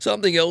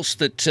Something else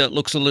that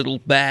looks a little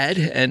bad,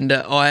 and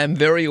I am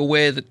very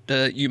aware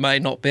that you may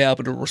not be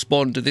able to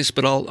respond to this,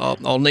 but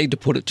I'll need to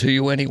put it to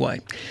you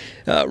anyway.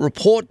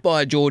 Report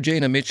by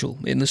Georgina Mitchell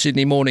in the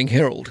Sydney Morning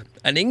Herald.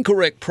 An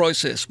incorrect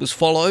process was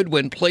followed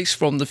when police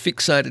from the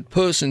Fixated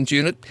Persons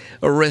Unit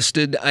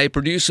arrested a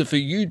producer for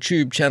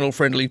YouTube channel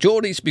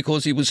FriendlyJordies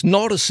because he was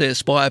not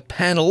assessed by a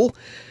panel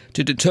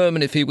to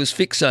determine if he was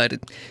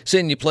fixated.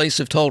 Senior police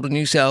have told a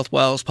New South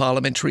Wales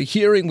parliamentary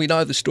hearing. We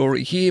know the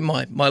story here.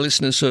 My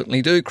listeners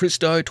certainly do.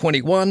 Christo,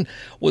 21,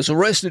 was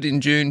arrested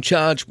in June,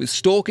 charged with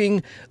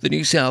stalking the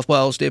New South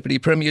Wales Deputy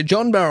Premier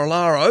John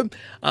Barilaro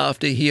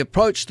after he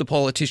approached the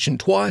politician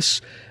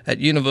twice at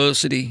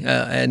university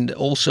and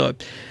also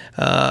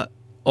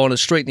on a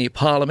street near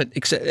Parliament.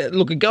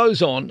 Look, it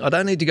goes on. I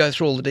don't need to go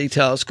through all the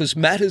details because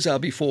matters are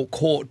before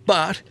court,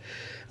 but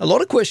a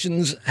lot of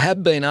questions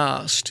have been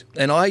asked,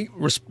 and I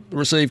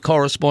receive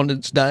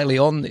correspondence daily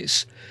on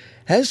this.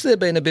 Has there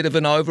been a bit of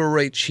an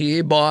overreach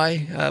here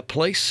by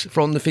police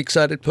from the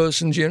Fixated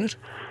Persons Unit?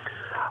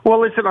 Well,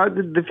 listen,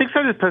 the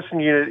Fixated Person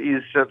Unit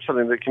is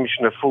something that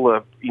Commissioner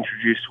Fuller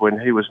introduced when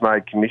he was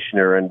made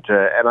Commissioner, and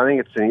I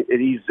think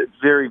it is a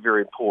very,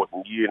 very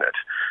important unit.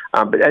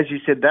 But as you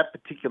said, that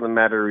particular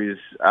matter is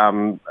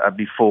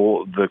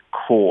before the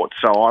court,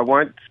 so I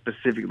won't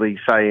specifically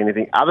say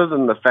anything other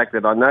than the fact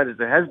that I noticed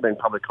there has been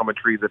public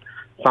commentary that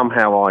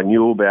somehow I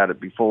knew about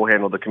it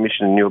beforehand or the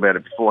Commissioner knew about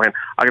it beforehand.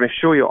 I can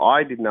assure you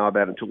I didn't know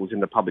about it until it was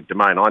in the public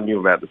domain. I knew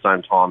about it at the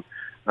same time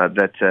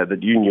that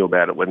you knew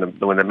about it when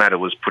the matter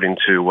was put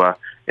into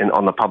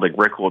on the public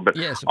record. But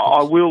yes,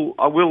 I will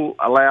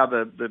allow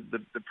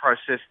the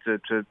process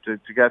to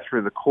go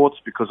through the courts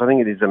because I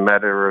think it is a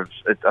matter of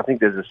I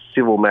think there's a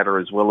civil matter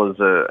as well as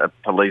a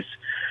police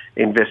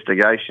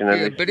investigation.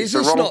 Yeah, but is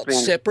this not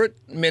separate,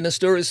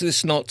 Minister? Is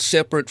this not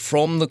separate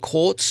from the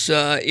courts?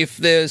 If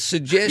there's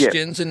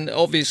suggestions, and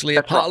obviously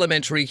a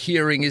parliamentary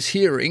hearing is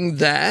hearing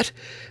that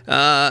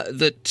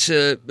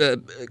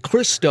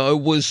Christo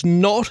was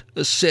not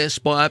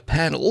assessed by a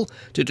panel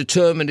to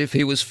determine if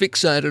he was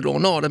fixated or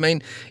not. I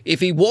mean,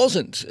 if he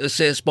wasn't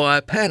assessed by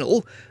a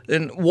panel,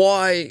 then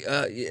why,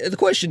 the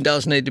question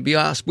does need to be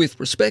asked with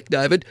respect,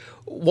 David,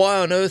 why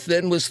on earth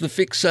then was the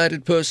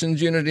Fixated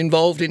Persons Unit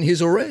involved in his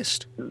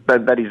arrest?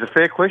 That is a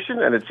fair question,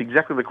 and it's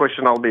exactly the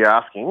question I'll be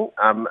asking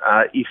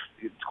if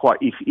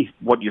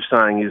what you're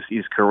saying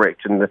is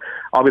correct. And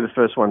I'll be the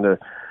first one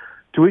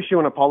to issue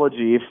an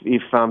apology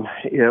if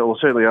or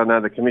certainly I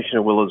know the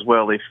Commissioner will as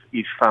well, if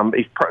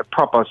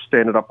proper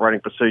standard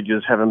operating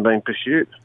procedures haven't been pursued.